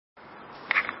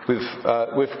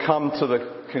We've come to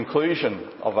the conclusion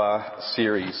of our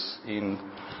series in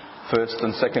 1st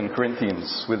and 2nd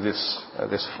Corinthians with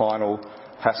this final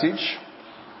passage.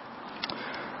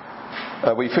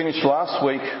 We finished last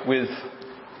week with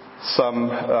some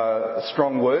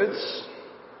strong words,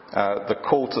 the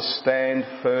call to stand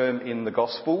firm in the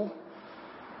gospel,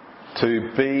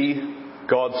 to be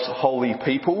God's holy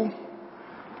people,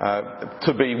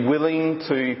 to be willing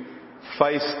to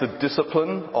face the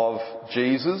discipline of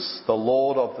Jesus, the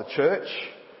Lord of the church,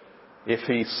 if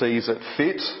he sees it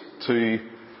fit to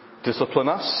discipline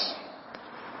us.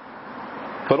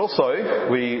 But also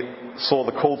we saw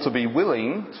the call to be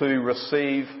willing to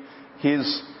receive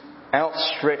his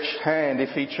outstretched hand if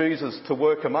he chooses to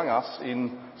work among us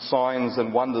in signs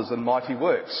and wonders and mighty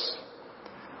works.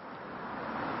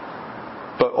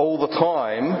 But all the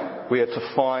time we are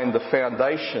to find the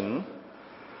foundation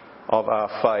of our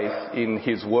faith in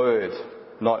his word,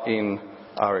 not in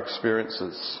our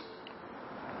experiences.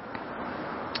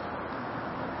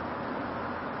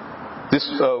 This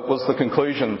was the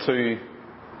conclusion to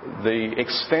the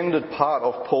extended part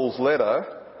of Paul's letter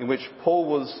in which Paul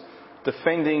was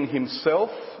defending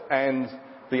himself and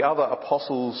the other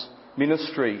apostles'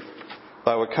 ministry.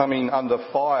 They were coming under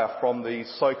fire from the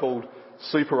so-called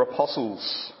super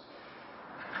apostles,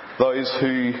 those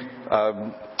who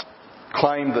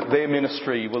claimed that their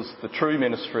ministry was the true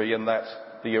ministry and that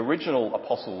the original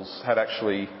apostles had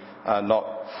actually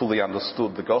not fully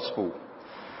understood the gospel.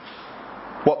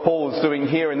 What Paul is doing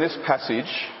here in this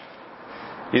passage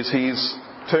is he's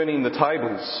turning the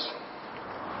tables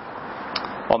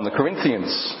on the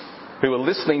Corinthians, who were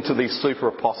listening to these super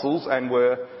apostles and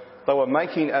they were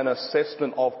making an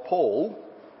assessment of Paul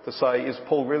to say, is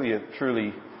Paul really a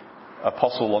truly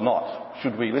apostle or not?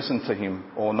 Should we listen to him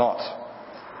or not?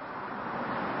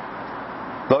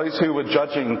 Those who were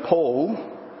judging Paul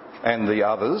and the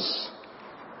others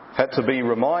had to be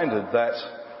reminded that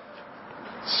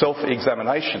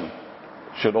self-examination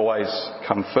should always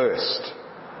come first.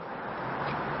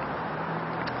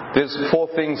 There's 4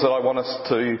 things that I want us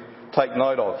to take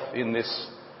note of in this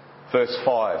verse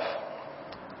 5.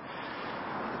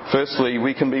 Firstly,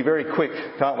 we can be very quick,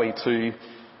 can't we, to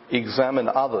examine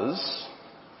others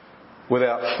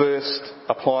without first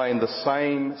applying the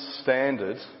same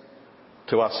standard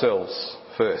to ourselves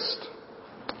first.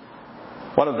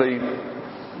 One of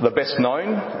the best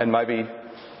known and maybe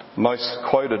most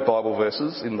quoted Bible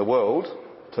verses in the world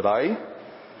today,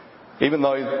 even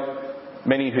though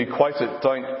many who quote it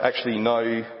don't actually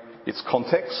know its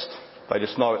context, they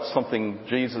just know it's something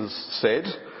Jesus said: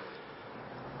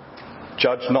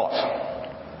 judge not.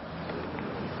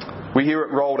 We hear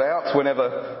it rolled out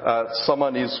whenever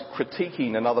someone is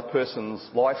critiquing another person's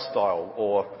lifestyle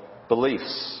or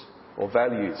beliefs or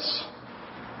values.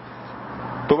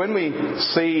 But when we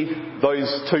see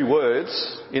those 2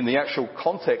 words in the actual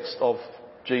context of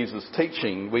Jesus'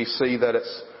 teaching, we see that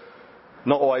it's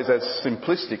not always as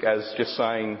simplistic as just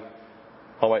saying,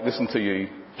 I won't listen to you,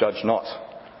 judge not.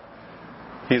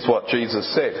 Here's what Jesus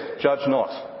said: judge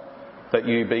not, that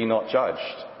you be not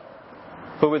judged.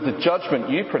 For with the judgment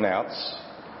you pronounce,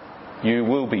 you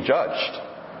will be judged.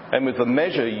 And with the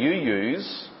measure you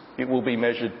use, it will be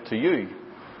measured to you.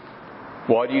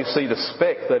 Why do you see the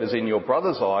speck that is in your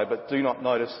brother's eye, but do not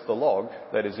notice the log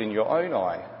that is in your own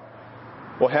eye?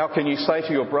 Or how can you say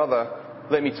to your brother,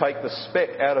 let me take the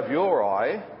speck out of your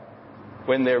eye,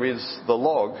 when there is the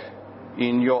log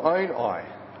in your own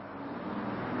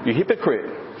eye? You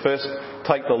hypocrite! First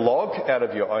take the log out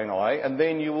of your own eye, and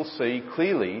then you will see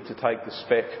clearly to take the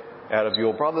speck out of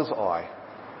your brother's eye.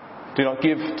 Do not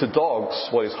give to dogs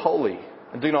what is holy,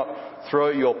 and do not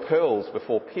throw your pearls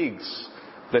before pigs,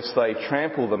 lest they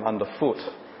trample them underfoot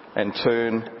and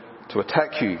turn to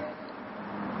attack you.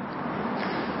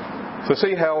 So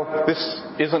see how this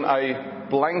isn't a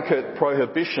blanket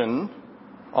prohibition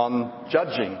on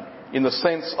judging, in the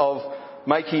sense of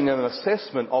making an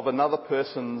assessment of another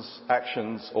person's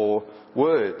actions or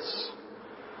words.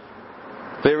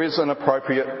 There is an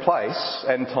appropriate place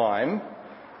and time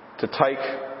to take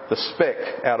the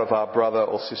speck out of our brother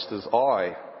or sister's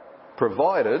eye,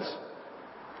 provided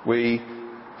we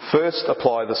first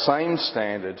apply the same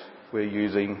standard we're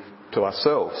using to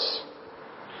ourselves.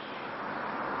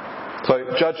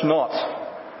 So, judge not,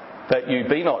 that you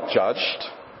be not judged,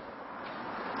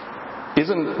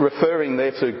 isn't referring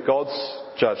there to God's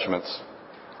judgment,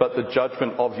 but the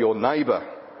judgment of your neighbour.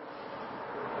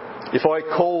 If I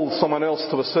call someone else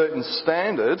to a certain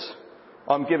standard,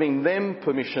 I'm giving them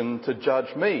permission to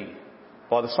judge me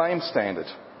by the same standard.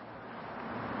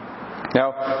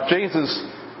 Now, Jesus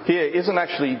here isn't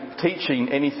actually teaching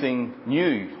anything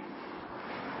new.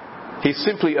 He's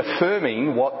simply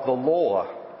affirming what the law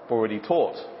already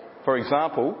taught. For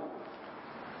example,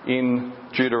 in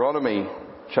Deuteronomy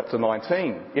chapter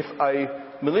 19, if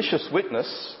a malicious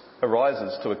witness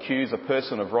arises to accuse a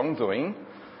person of wrongdoing,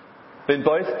 then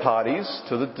both parties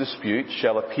to the dispute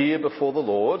shall appear before the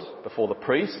Lord, before the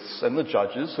priests and the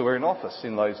judges who are in office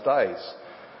in those days.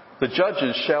 The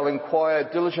judges shall inquire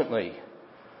diligently,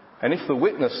 and if the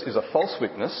witness is a false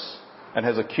witness and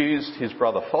has accused his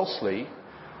brother falsely,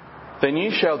 then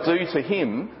you shall do to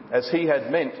him as he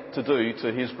had meant to do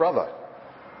to his brother.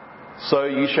 So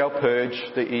you shall purge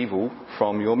the evil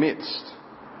from your midst.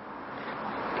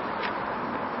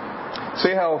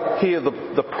 See how here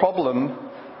the problem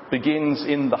begins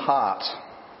in the heart.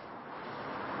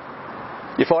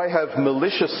 If I have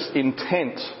malicious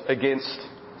intent against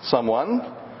someone,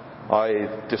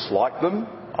 I dislike them,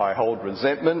 I hold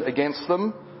resentment against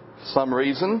them for some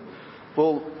reason,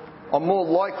 well, I'm more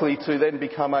likely to then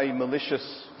become a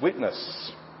malicious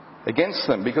witness against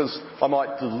them because I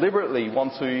might deliberately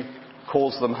want to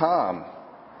cause them harm,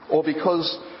 or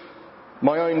because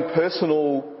my own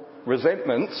personal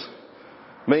resentment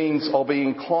means I'll be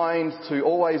inclined to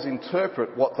always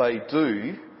interpret what they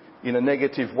do in a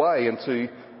negative way and to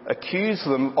accuse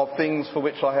them of things for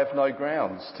which I have no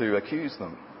grounds to accuse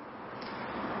them.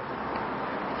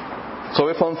 So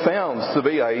if I'm found to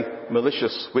be a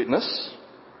malicious witness,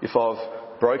 if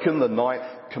I've broken the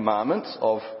 9th commandment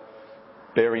of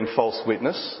bearing false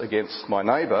witness against my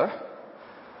neighbour,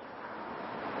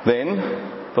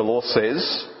 then the law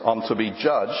says I'm to be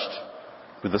judged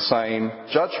with the same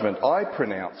judgment I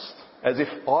pronounced, as if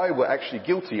I were actually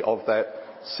guilty of that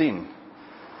sin.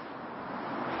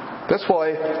 That's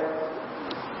why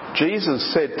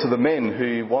Jesus said to the men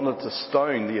who wanted to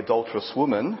stone the adulterous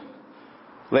woman,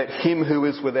 "Let him who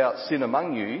is without sin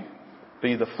among you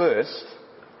be the first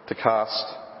to cast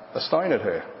a stone at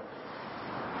her."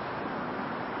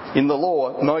 In the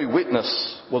law, no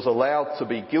witness was allowed to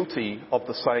be guilty of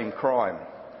the same crime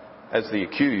as the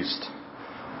accused.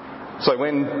 So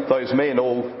when those men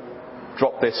all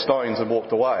dropped their stones and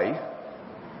walked away,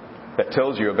 that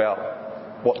tells you about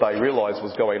what they realised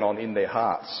was going on in their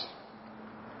hearts.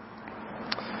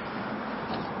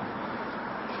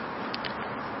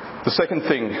 The second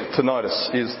thing to notice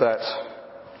is that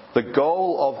the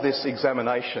goal of this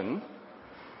examination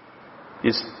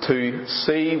is to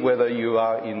see whether you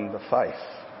are in the faith.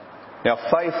 Now,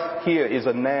 faith here is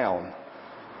a noun.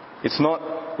 It's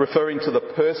not referring to the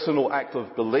personal act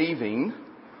of believing,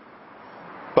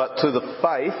 but to the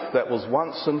faith that was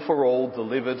once and for all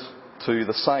delivered to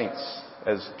the saints,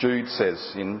 as Jude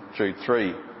says in Jude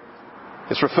 3.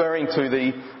 It's referring to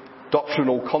the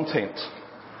doctrinal content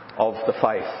of the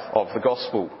faith, of the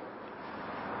gospel.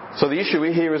 So the issue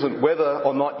here isn't whether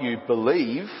or not you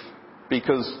believe,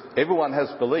 because everyone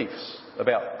has beliefs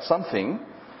about something,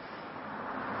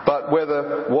 but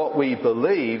whether what we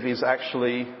believe is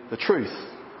actually the truth.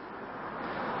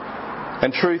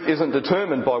 And truth isn't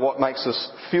determined by what makes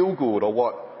us feel good or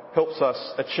what helps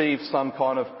us achieve some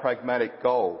kind of pragmatic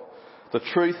goal. The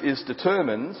truth is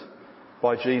determined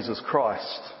by Jesus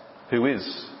Christ, who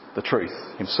is the truth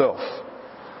himself.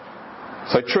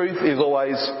 So truth is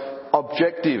always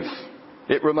objective.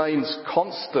 It remains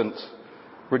constant,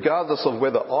 regardless of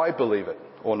whether I believe it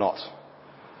or not.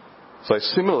 So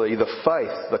similarly, the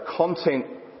faith, the content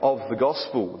of the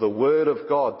gospel, the word of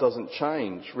God doesn't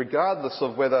change, regardless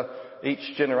of whether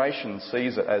each generation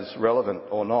sees it as relevant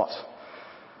or not.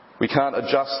 We can't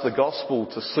adjust the gospel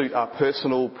to suit our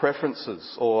personal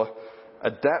preferences or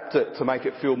adapt it to make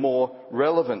it feel more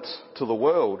relevant to the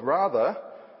world. Rather,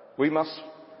 we must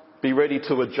be ready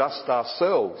to adjust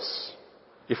ourselves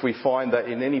if we find that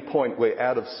in any point we're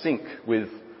out of sync with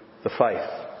the faith,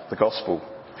 the gospel.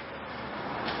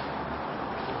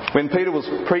 When Peter was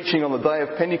preaching on the day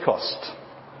of Pentecost,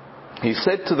 he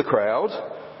said to the crowd,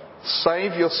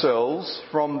 "Save yourselves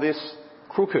from this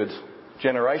crooked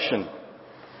generation."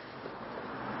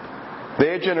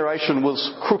 Their generation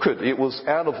was crooked. It was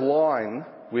out of line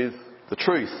with the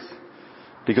truth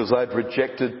because they'd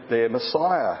rejected their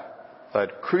Messiah.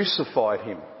 They'd crucified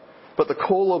him. But the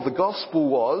call of the gospel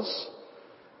was,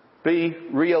 be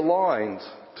realigned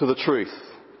to the truth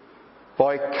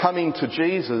by coming to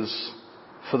Jesus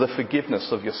for the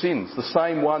forgiveness of your sins. The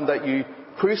same one that you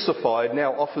crucified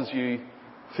now offers you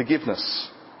forgiveness.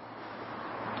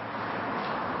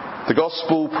 The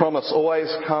gospel promise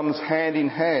always comes hand in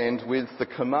hand with the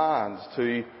command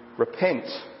to repent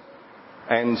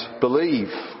and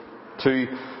believe, to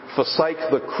forsake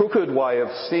the crooked way of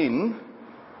sin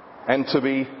and to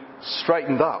be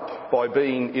straightened up by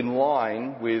being in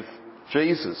line with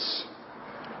Jesus.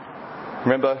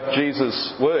 Remember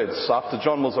Jesus' words. After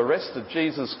John was arrested,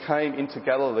 Jesus came into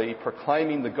Galilee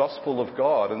proclaiming the gospel of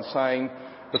God and saying,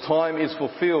 "The time is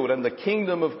fulfilled and the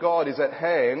kingdom of God is at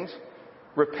hand.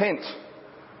 Repent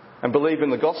and believe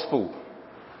in the gospel."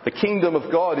 The kingdom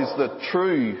of God is the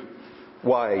true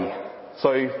way.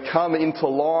 So come into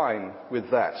line with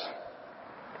that.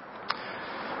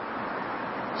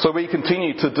 So we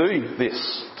continue to do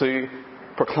this, to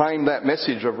proclaim that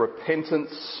message of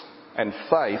repentance and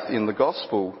faith in the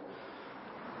gospel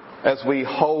as we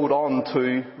hold on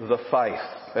to the faith,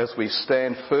 as we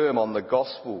stand firm on the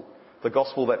gospel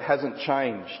that hasn't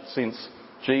changed since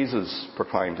Jesus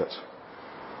proclaimed it.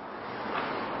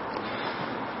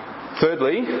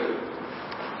 Thirdly,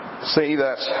 see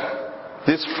that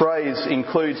this phrase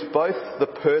includes both the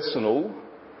personal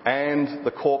and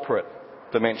the corporate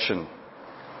dimension.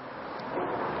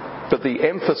 But the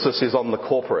emphasis is on the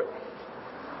corporate.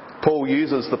 Paul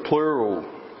uses the plural.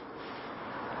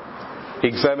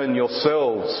 Examine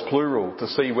yourselves, plural, to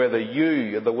see whether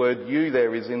you, the word you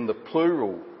there is in the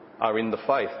plural, are in the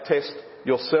faith. Test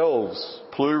yourselves,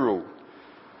 plural.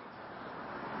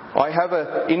 I have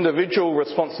an individual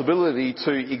responsibility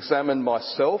to examine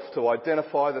myself, to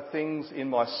identify the things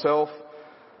in myself,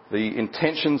 the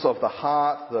intentions of the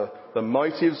heart, the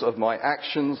motives of my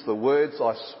actions, the words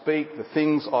I speak, the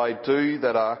things I do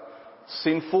that are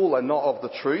sinful and not of the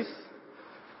truth,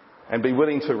 and be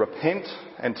willing to repent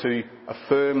and to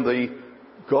affirm the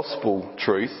gospel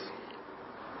truth.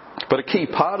 But a key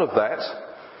part of that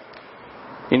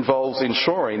involves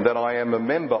ensuring that I am a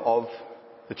member of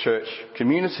the church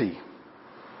community.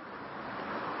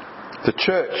 The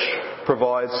church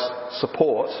provides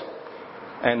support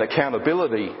and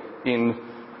accountability in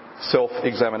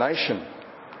self-examination.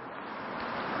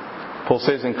 Paul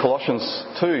says in Colossians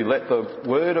 2, "Let the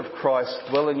word of Christ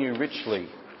dwell in you richly,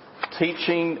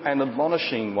 teaching and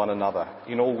admonishing one another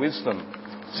in all wisdom,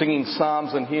 singing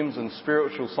psalms and hymns and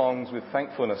spiritual songs with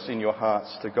thankfulness in your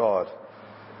hearts to God."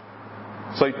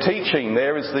 So teaching,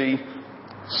 there is the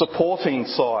supporting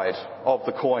side of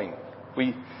the coin.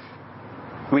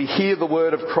 We hear the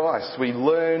word of Christ, we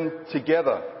learn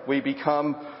together, we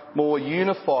become more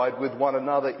unified with one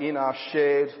another in our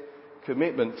shared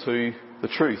commitment to the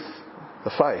truth, the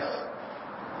faith.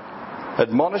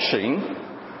 Admonishing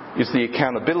is the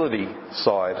accountability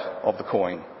side of the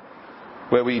coin,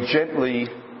 where we gently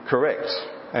correct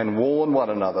and warn one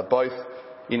another, both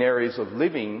in areas of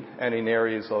living and in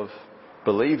areas of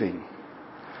believing.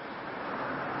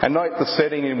 And note the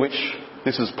setting in which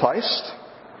this is placed,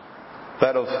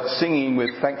 that of singing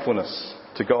with thankfulness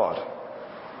to God.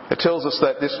 It tells us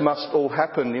that this must all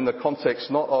happen in the context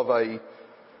not of an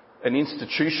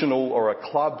institutional or a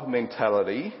club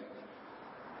mentality,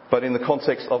 but in the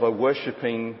context of a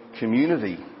worshipping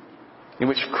community in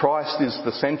which Christ is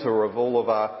the centre of all of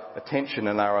our attention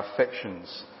and our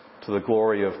affections to the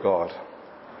glory of God.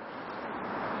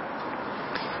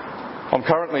 I'm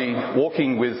currently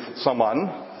walking with someone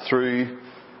through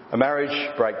a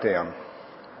marriage breakdown.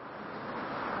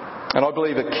 And I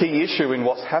believe a key issue in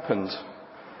what's happened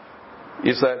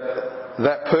is that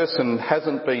that person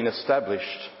hasn't been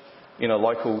established in a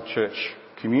local church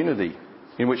community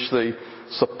in which the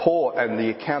support and the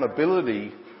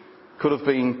accountability could have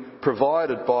been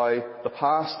provided by the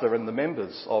pastor and the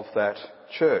members of that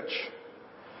church.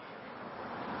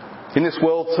 In this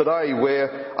world today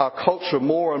where our culture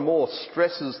more and more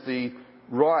stresses the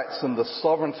rights and the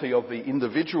sovereignty of the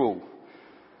individual,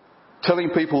 telling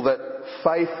people that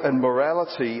faith and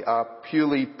morality are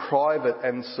purely private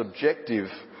and subjective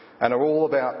and are all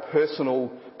about personal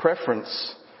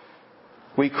preference,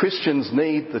 we Christians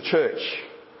need the church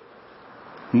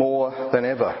more than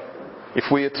ever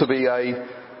if we are to be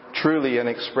truly an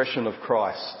expression of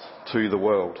Christ to the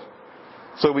world.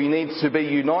 So we need to be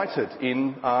united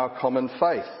in our common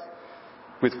faith,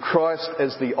 with Christ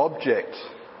as the object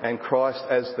and Christ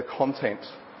as the content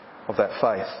of that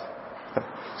faith.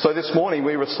 So this morning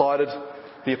we recited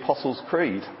the Apostles'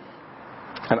 Creed,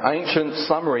 an ancient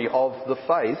summary of the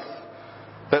faith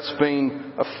that's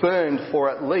been affirmed for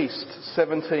at least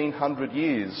 1700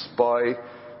 years by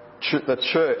the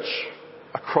church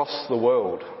across the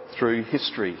world through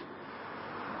history.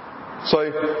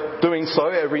 So doing so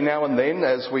every now and then,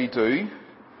 as we do,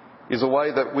 is a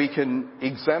way that we can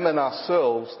examine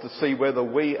ourselves to see whether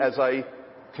we as a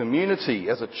community,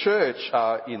 as a church,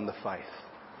 are in the faith.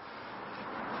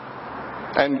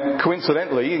 And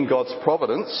coincidentally, in God's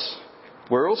providence,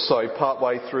 we're also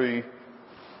partway through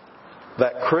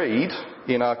that creed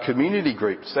in our community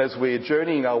groups as we're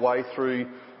journeying our way through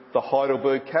the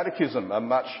Heidelberg Catechism, a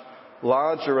much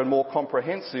larger and more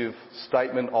comprehensive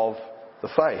statement of the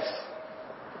faith.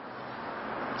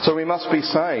 So we must be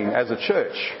saying, as a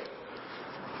church,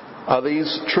 are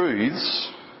these truths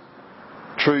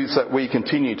that we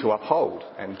continue to uphold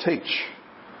and teach?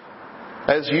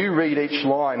 As you read each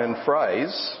line and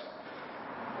phrase,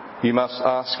 you must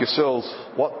ask yourselves,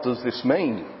 what does this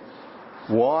mean?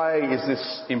 Why is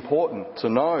this important to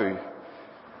know?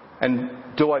 And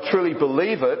do I truly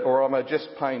believe it, or am I just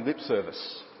paying lip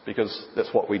service? Because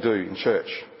that's what we do in church.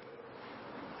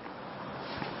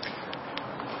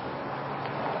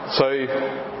 So,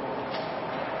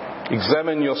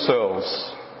 examine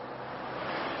yourselves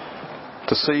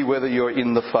to see whether you're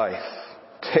in the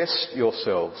faith. Test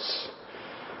yourselves.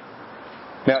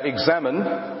 Now, examine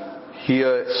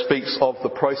here speaks of the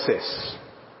process.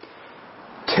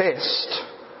 Test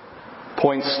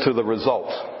points to the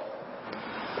result.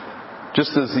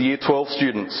 Just as the Year 12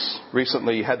 students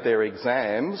recently had their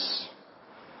exams,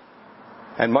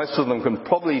 and most of them can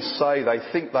probably say they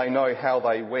think they know how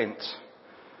they went,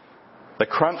 the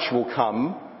crunch will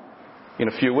come in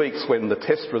a few weeks when the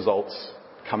test results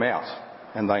come out,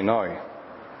 and they know.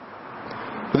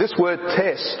 But this word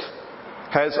test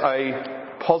has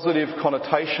a positive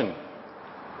connotation.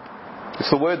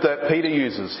 It's the word that Peter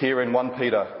uses here in 1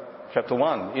 Peter chapter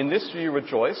 1. In this you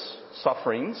rejoice,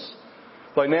 sufferings,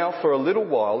 though now for a little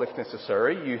while, if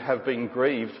necessary, you have been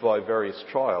grieved by various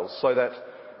trials, so that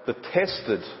the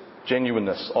tested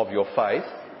genuineness of your faith,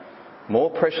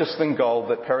 more precious than gold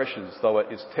that perishes, though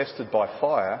it is tested by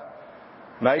fire,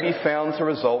 may be found to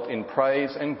result in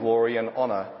praise and glory and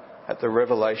honour at the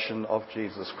revelation of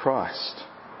Jesus Christ.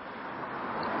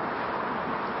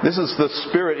 This is the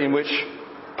spirit in which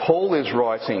Paul is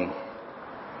writing.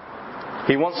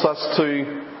 He wants us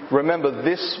to remember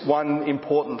this one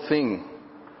important thing.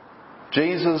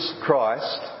 Jesus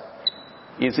Christ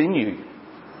is in you.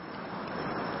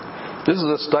 This is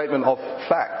a statement of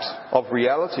fact, of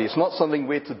reality. It's not something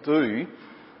we're to do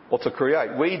or to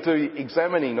create. We do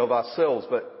examining of ourselves,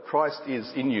 but Christ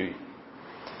is in you.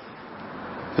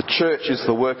 The church is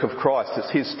the work of Christ.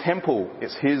 It's his temple.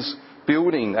 It's his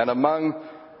building. And among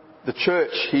the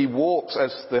church, he walks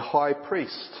as the high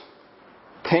priest,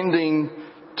 tending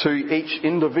to each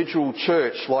individual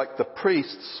church like the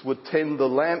priests would tend the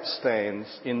lampstands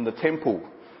in the temple,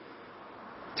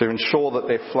 to ensure that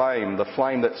their flame, the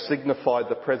flame that signified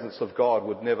the presence of God,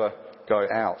 would never go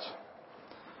out.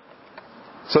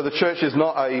 So the church is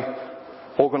not an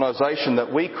organisation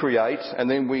that we create and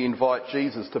then we invite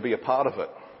Jesus to be a part of it.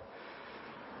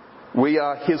 We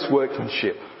are his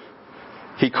workmanship.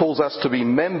 He calls us to be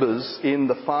members in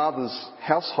the Father's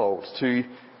household, to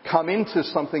come into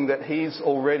something that he's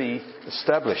already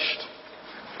established.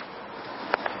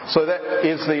 So that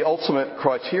is the ultimate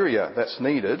criteria that's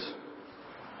needed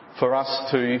for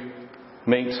us to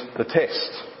meet the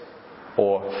test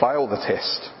or fail the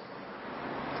test.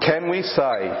 Can we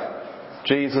say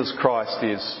Jesus Christ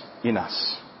is in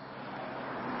us?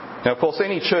 Now, of course,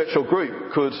 any church or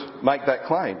group could make that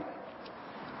claim.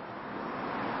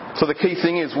 So the key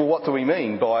thing is, well, what do we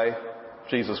mean by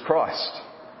Jesus Christ?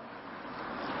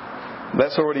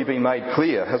 That's already been made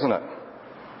clear, hasn't it?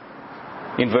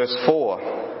 In verse 4,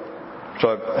 which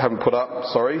I haven't put up,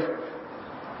 sorry.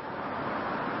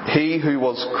 He who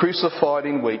was crucified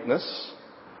in weakness,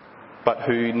 but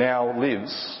who now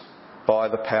lives by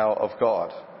the power of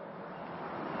God.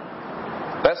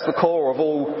 That's the core of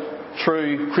all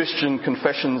true Christian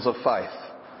confessions of faith.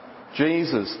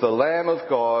 Jesus, the Lamb of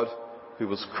God, who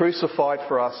was crucified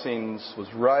for our sins, was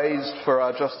raised for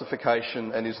our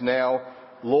justification, and is now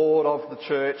Lord of the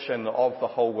church and of the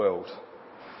whole world.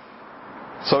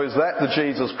 So is that the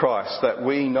Jesus Christ that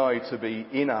we know to be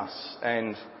in us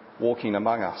and walking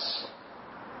among us?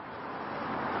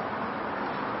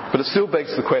 But it still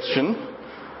begs the question,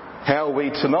 how are we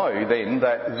to know then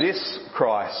that this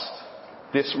Christ,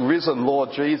 this risen Lord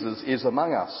Jesus, is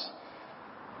among us?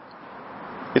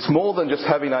 It's more than just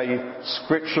having a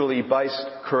scripturally based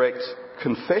correct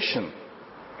confession,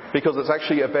 because it's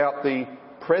actually about the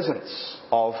presence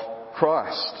of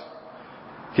Christ.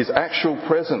 His actual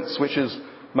presence, which is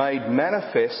made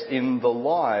manifest in the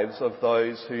lives of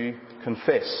those who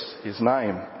confess his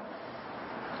name.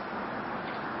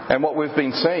 And what we've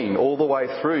been seeing all the way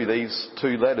through these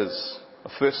two letters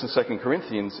of 1st and 2nd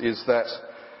Corinthians is that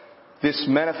this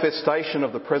manifestation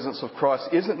of the presence of Christ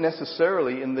isn't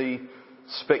necessarily in the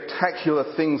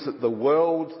spectacular things that the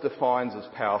world defines as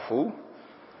powerful,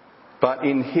 but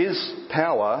in his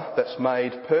power that's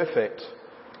made perfect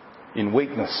in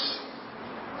weakness.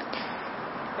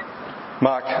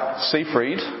 Mark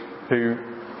Seafried, who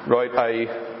wrote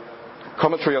a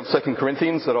commentary on 2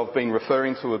 Corinthians that I've been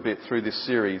referring to a bit through this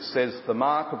series, says the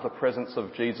mark of the presence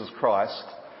of Jesus Christ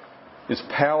is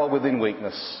power within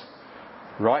weakness,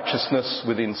 righteousness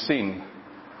within sin,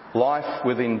 life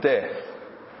within death,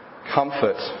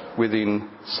 comfort within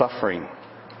suffering.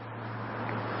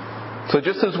 So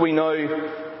just as we know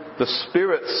the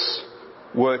Spirit's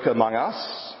work among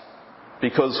us,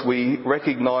 because we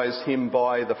recognise him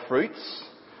by the fruits,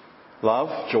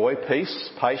 love, joy, peace,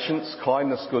 patience,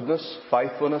 kindness, goodness,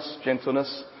 faithfulness,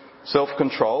 gentleness,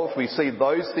 self-control. If we see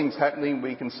those things happening,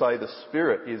 we can say the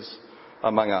Spirit is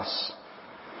among us.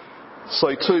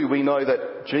 So too, we know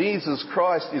that Jesus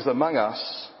Christ is among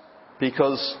us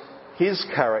because his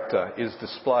character is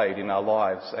displayed in our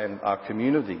lives and our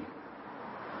community.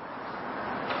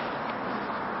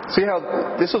 See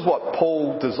how this is what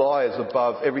Paul desires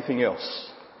above everything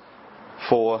else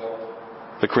for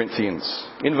the Corinthians.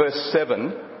 In verse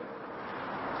 7,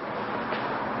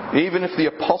 even if the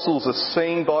apostles are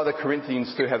seen by the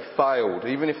Corinthians to have failed,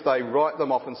 even if they write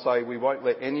them off and say, we won't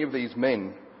let any of these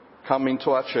men come into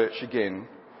our church again,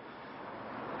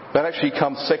 that actually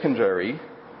comes secondary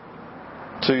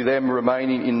to them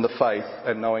remaining in the faith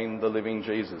and knowing the living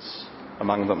Jesus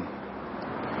among them.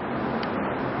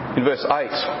 In verse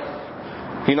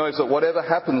 8, he knows that whatever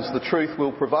happens, the truth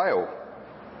will prevail,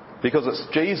 because it's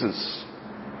Jesus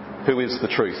who is the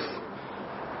truth.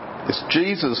 It's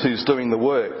Jesus who's doing the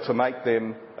work to make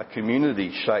them a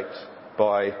community shaped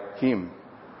by him.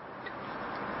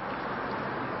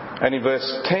 And in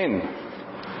verse 10,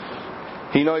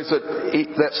 he knows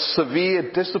that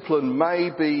severe discipline may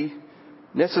be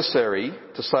necessary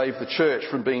to save the church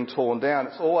from being torn down.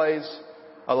 It's always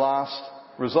a last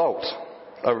resort.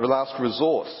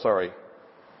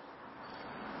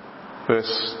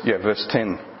 Verse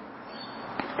 10.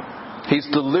 He's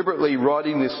deliberately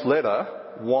writing this letter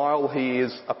while he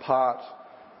is apart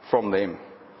from them.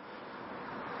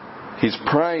 He's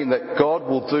praying that God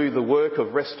will do the work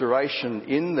of restoration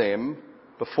in them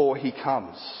before he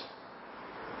comes.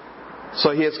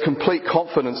 So he has complete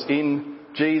confidence in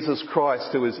Jesus Christ,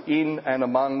 who is in and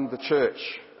among the church.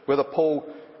 Whether Paul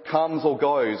comes or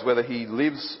goes, whether he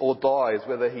lives or dies,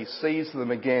 whether he sees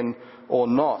them again or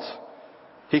not,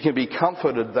 he can be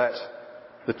comforted that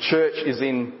the church is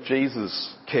in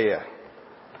Jesus' care.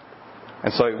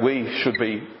 And so we should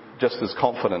be just as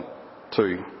confident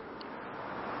too.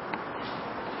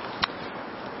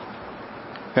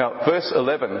 Now, verse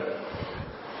 11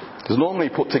 is normally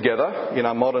put together in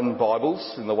our modern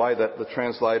Bibles in the way that the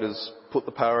translators put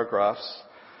the paragraphs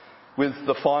with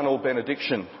the final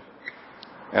benediction.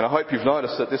 And I hope you've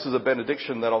noticed that this is a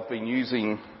benediction that I've been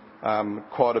using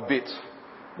quite a bit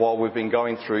while we've been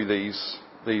going through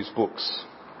these books.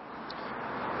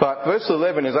 But verse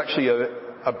 11 is actually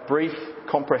a brief,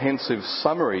 comprehensive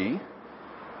summary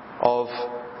of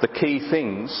the key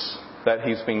things that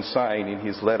he's been saying in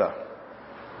his letter.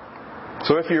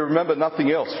 So if you remember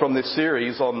nothing else from this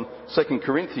series on 2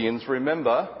 Corinthians,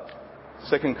 remember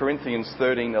 2 Corinthians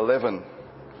 13:11,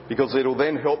 because it'll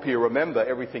then help you remember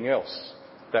everything else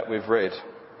that we've read.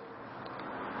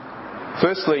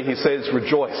 Firstly, he says,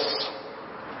 rejoice.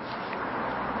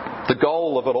 The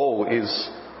goal of it all is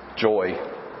joy.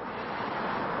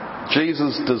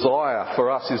 Jesus' desire for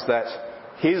us is that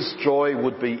his joy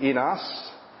would be in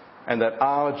us and that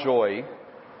our joy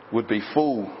would be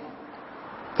full.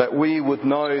 That we would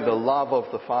know the love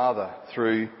of the Father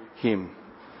through him.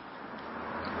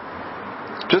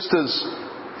 Just as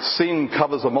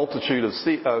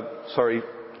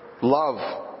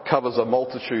love covers a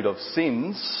multitude of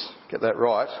sins, get that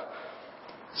right,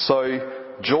 so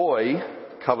joy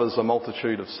covers a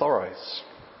multitude of sorrows.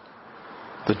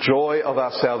 The joy of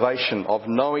our salvation, of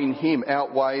knowing him,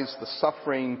 outweighs the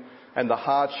suffering and the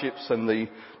hardships and the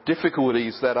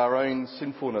difficulties that our own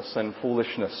sinfulness and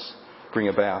foolishness bring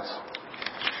about.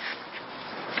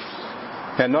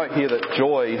 Now note here that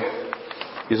joy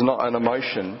is not an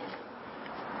emotion.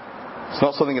 It's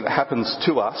not something that happens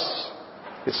to us.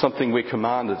 It's something we're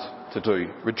commanded to do.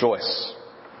 Rejoice.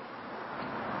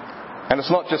 And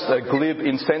it's not just a glib,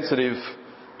 insensitive,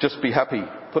 just be happy,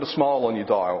 put a smile on your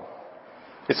dial.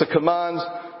 It's a command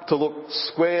to look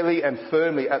squarely and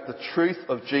firmly at the truth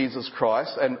of Jesus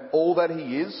Christ and all that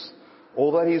he is,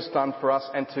 all that he's done for us,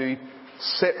 and to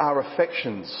set our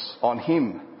affections on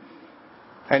him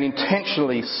and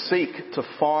intentionally seek to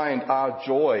find our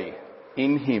joy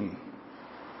in him.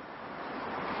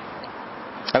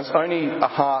 And it's only a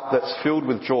heart that's filled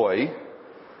with joy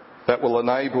that will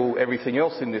enable everything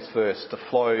else in this verse to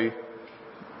flow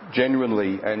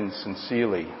genuinely and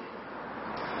sincerely.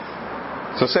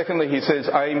 So secondly, he says,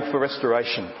 aim for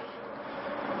restoration.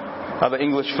 Other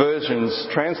English versions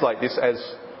translate this as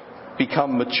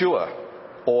become mature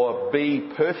or be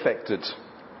perfected.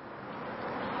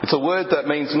 It's a word that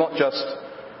means not just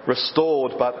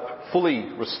restored, but fully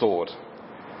restored.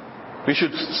 We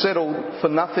should settle for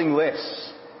nothing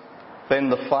less than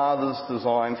the Father's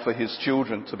design for his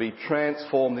children, to be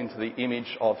transformed into the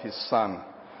image of his Son.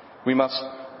 We must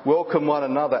welcome one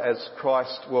another as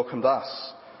Christ welcomed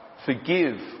us,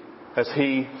 forgive as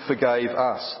he forgave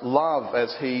us, love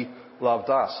as he loved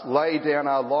us, lay down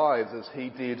our lives as he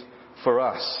did for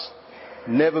us,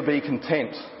 never be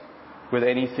content with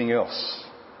anything else.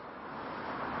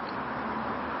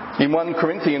 In 1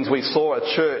 Corinthians we saw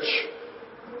a church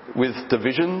with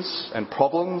divisions and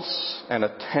problems and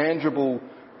a tangible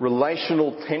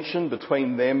relational tension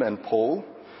between them and Paul.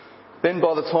 Then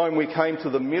by the time we came to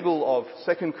the middle of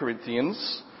 2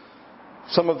 Corinthians,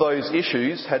 some of those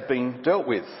issues had been dealt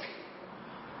with.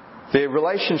 Their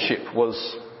relationship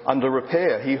was under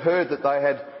repair. He heard that they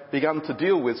had begun to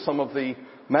deal with some of the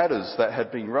matters that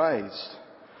had been raised.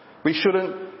 We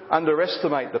shouldn't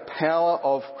underestimate the power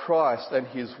of Christ and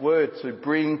his word to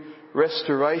bring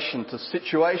restoration to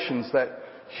situations that,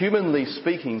 humanly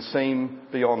speaking, seem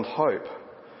beyond hope.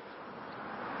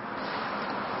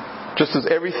 Just as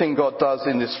everything God does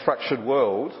in this fractured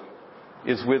world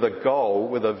is with a goal,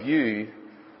 with a view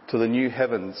to the new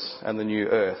heavens and the new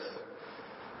earth,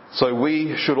 so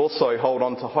we should also hold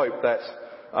on to hope that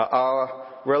our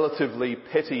relatively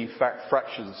petty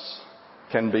fractures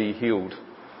can be healed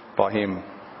by him.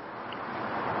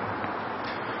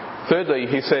 Thirdly,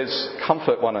 he says,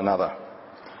 comfort one another.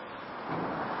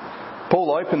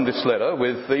 Paul opened this letter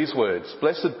with these words: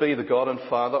 "Blessed be the God and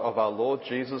Father of our Lord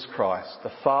Jesus Christ,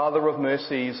 the Father of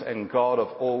mercies and God of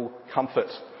all comfort,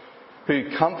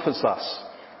 who comforts us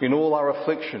in all our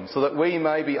affliction, so that we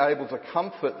may be able to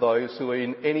comfort those who are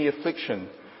in any affliction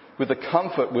with the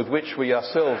comfort with which we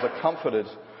ourselves are comforted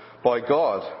by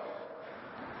God."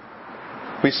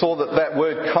 We saw that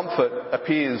word comfort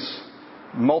appears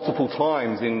multiple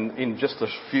times in just a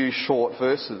few short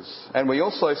verses. And we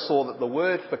also saw that the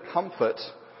word for comfort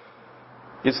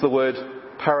is the word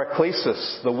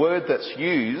paraklesis, the word that's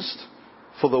used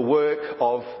for the work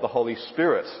of the Holy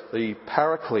Spirit, the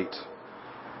Paraclete.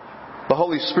 The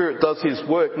Holy Spirit does his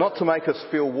work not to make us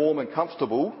feel warm and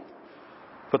comfortable,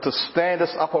 but to stand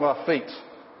us up on our feet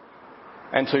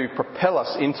and to propel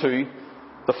us into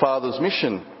the Father's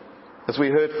mission. As we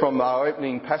heard from our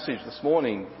opening passage this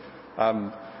morning,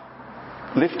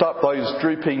 lift up those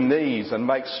drooping knees and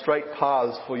make straight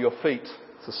paths for your feet.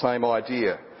 It's the same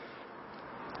idea.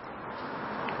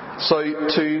 So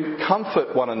to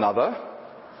comfort one another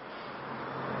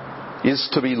is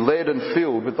to be led and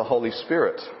filled with the Holy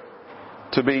Spirit,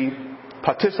 to be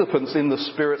participants in the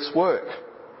Spirit's work,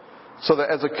 so that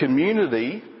as a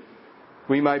community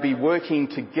we may be working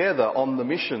together on the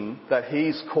mission that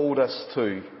he's called us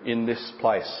to in this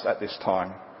place at this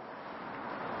time.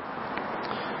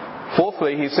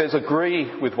 Fourthly, he says,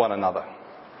 agree with one another.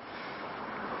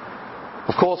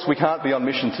 Of course, we can't be on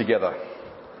mission together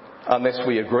unless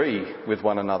we agree with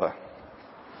one another.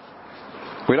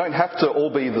 We don't have to all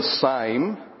be the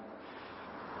same.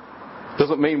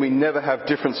 Doesn't mean we never have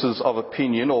differences of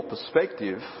opinion or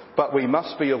perspective, but we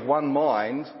must be of one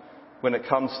mind when it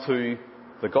comes to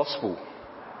the gospel.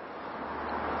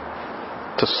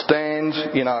 To stand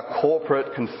in our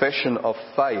corporate confession of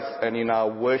faith and in our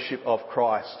worship of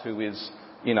Christ who is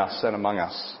in us and among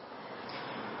us.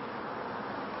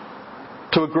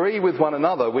 To agree with one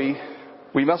another, we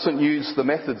mustn't use the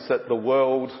methods that the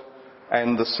world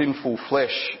and the sinful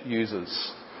flesh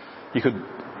uses. You could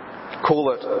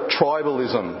call it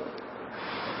tribalism,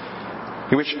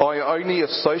 in which I only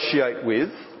associate with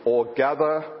or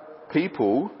gather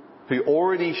people who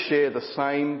already share the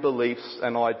same beliefs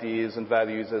and ideas and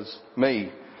values as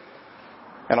me.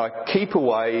 And I keep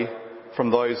away from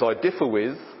those I differ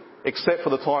with, except for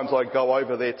the times I go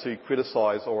over there to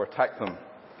criticise or attack them.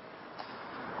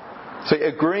 See,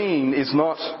 agreeing is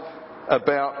not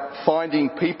about finding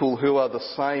people who are the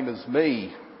same as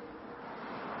me.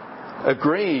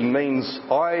 Agreeing means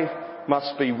I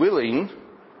must be willing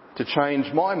to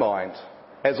change my mind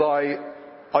as I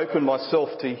open myself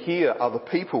to hear other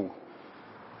people,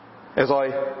 as I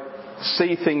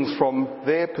see things from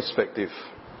their perspective.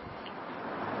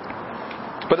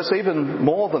 But it's even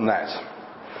more than that.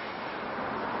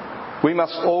 We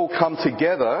must all come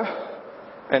together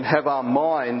and have our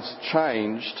minds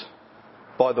changed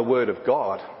by the Word of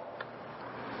God.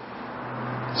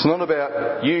 It's not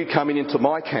about you coming into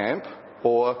my camp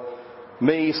or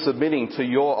me submitting to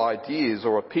your ideas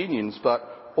or opinions,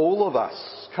 but all of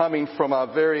us coming from our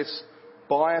various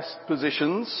biased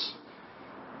positions,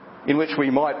 in which we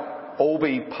might all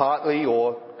be partly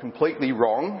or completely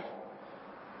wrong,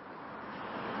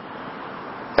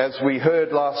 As we heard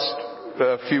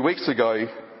a few weeks ago,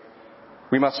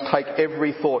 we must take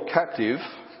every thought captive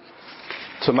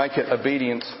to make it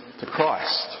obedient to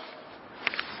Christ.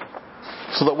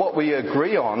 So that what we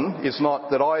agree on is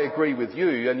not that I agree with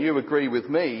you and you agree with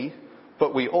me,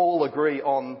 but we all agree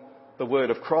on the word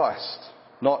of Christ,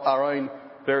 not our own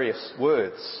various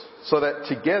words. So that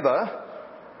together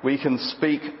we can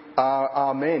speak our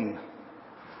amen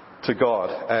to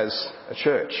God as a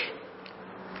church.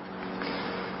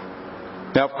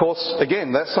 Now, of course,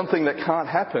 again, that's something that can't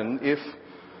happen if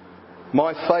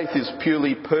my faith is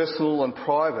purely personal and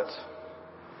private.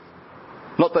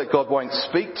 Not that God won't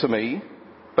speak to me,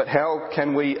 but how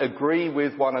can we agree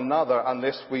with one another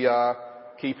unless we are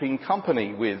keeping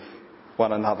company with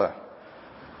one another?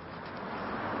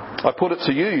 I put it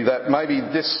to you that maybe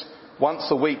this once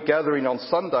a week gathering on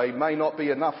Sunday may not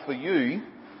be enough for you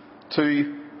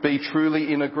to be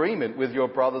truly in agreement with your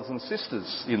brothers and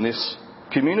sisters in this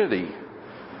community.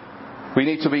 We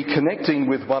need to be connecting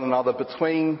with one another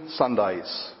between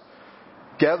Sundays,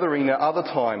 gathering at other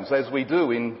times as we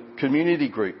do in community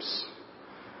groups,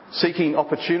 seeking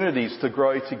opportunities to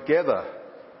grow together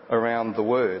around the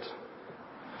Word.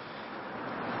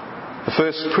 The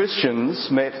first Christians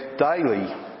met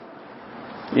daily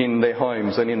in their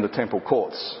homes and in the temple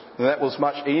courts. And that was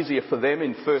much easier for them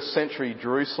in first century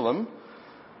Jerusalem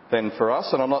than for us.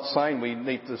 And I'm not saying we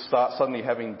need to start suddenly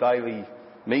having daily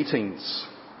meetings.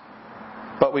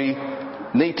 But we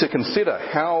need to consider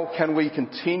how can we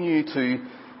continue to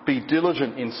be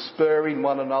diligent in spurring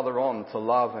one another on to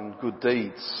love and good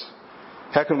deeds?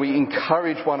 How can we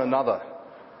encourage one another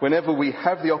whenever we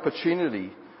have the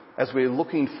opportunity as we're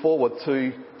looking forward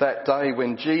to that day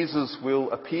when Jesus will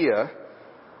appear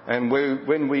and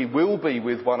when we will be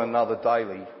with one another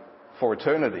daily for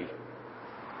eternity?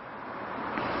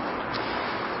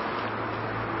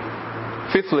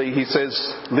 Fifthly, he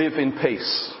says, live in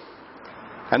peace.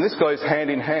 And this goes hand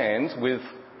in hand with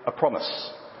a promise.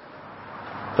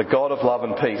 The God of love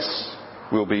and peace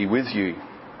will be with you.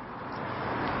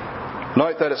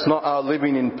 Note that it's not our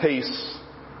living in peace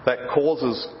that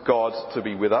causes God to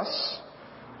be with us.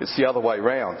 It's the other way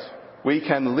round. We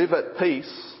can live at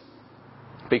peace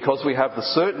because we have the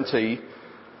certainty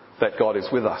that God is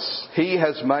with us. He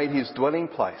has made his dwelling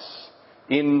place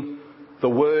in the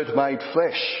Word made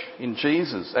flesh, in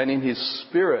Jesus, and in his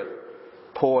Spirit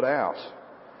poured out.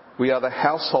 We are the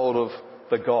household of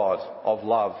the God of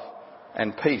love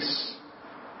and peace.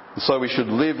 And so we should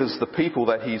live as the people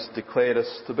that he's declared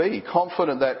us to be,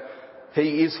 confident that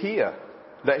he is here,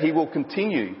 that he will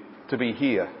continue to be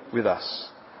here with us.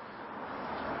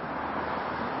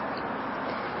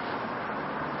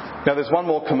 Now there's one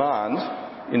more command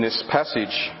in this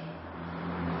passage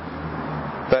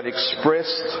that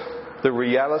expressed the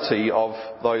reality of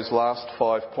those last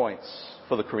 5 points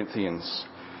for the Corinthians.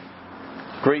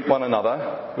 Greet one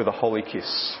another with a holy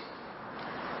kiss.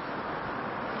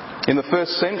 In the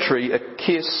first century, a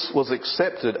kiss was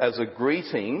accepted as a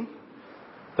greeting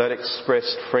that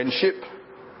expressed friendship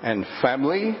and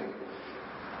family.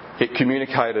 It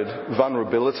communicated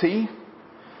vulnerability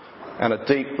and a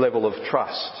deep level of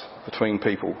trust between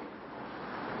people.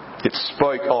 It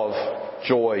spoke of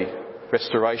joy,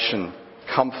 restoration,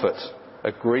 comfort,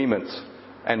 agreement,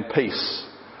 and peace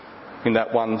in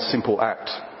that one simple act.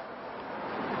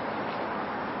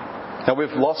 Now we've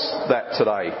lost that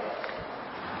today.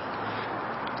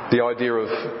 The idea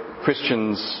of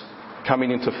Christians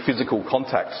coming into physical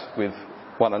contact with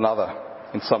one another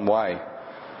in some way.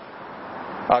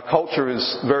 Our culture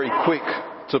is very quick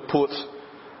to put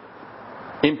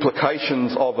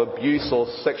implications of abuse or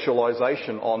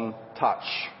sexualisation on touch.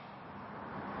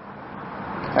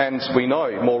 And we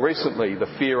know more recently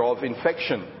the fear of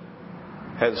infection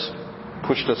has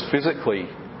pushed us physically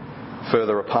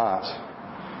further apart.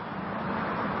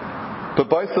 But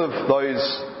both of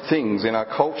those things in our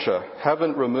culture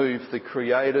haven't removed the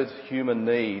created human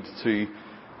need to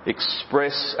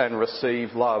express and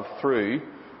receive love through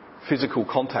physical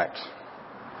contact.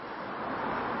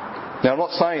 Now, I'm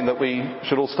not saying that we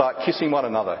should all start kissing one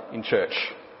another in church.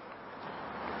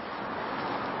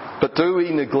 But do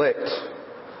we neglect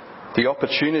the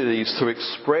opportunities to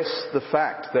express the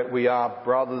fact that we are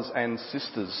brothers and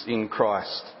sisters in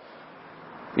Christ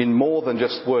in more than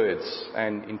just words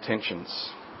and intentions?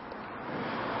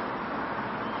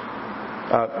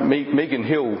 Megan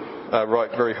Hill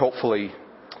wrote very helpfully,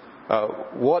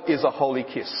 what is a holy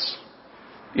kiss?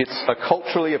 It's a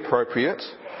culturally appropriate,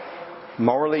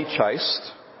 morally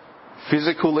chaste,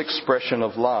 physical expression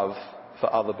of love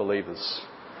for other believers.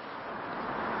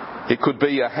 It could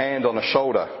be a hand on a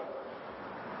shoulder,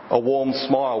 a warm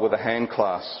smile with a hand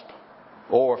clasp,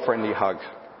 or a friendly hug.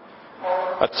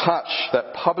 A touch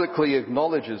that publicly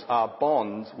acknowledges our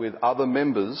bond with other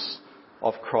members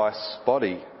of Christ's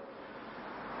body.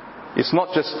 It's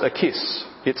not just a kiss,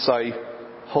 it's a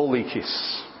holy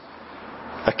kiss.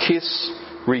 A kiss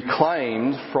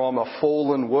reclaimed from a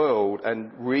fallen world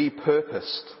and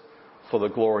repurposed for the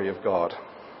glory of God.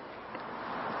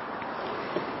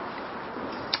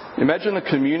 Imagine a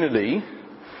community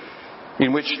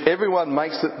in which everyone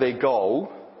makes it their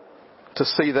goal to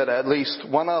see that at least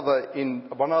one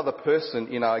other person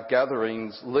in our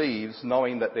gatherings leaves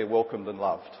knowing that they're welcomed and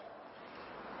loved.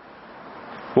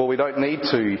 Well, we don't need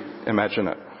to imagine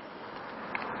it.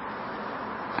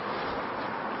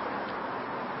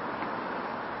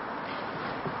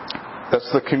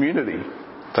 That's the community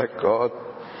that God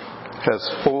has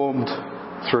formed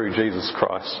through Jesus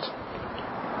Christ.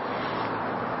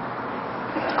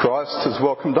 Christ has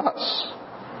welcomed us.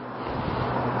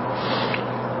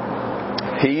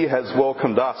 He has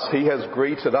welcomed us. He has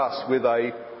greeted us with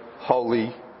a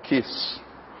holy kiss.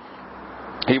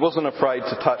 He wasn't afraid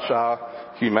to touch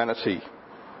our humanity.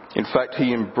 In fact,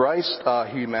 he embraced our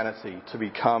humanity to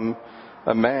become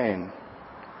a man.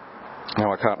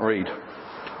 Now I can't read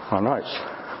my notes.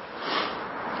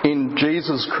 In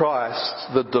Jesus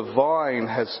Christ, the divine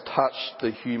has touched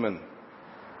the human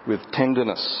with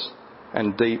tenderness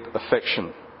and deep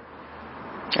affection.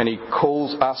 And he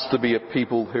calls us to be a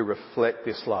people who reflect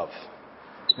this love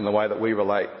in the way that we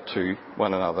relate to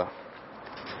one another.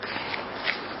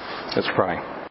 Let's pray.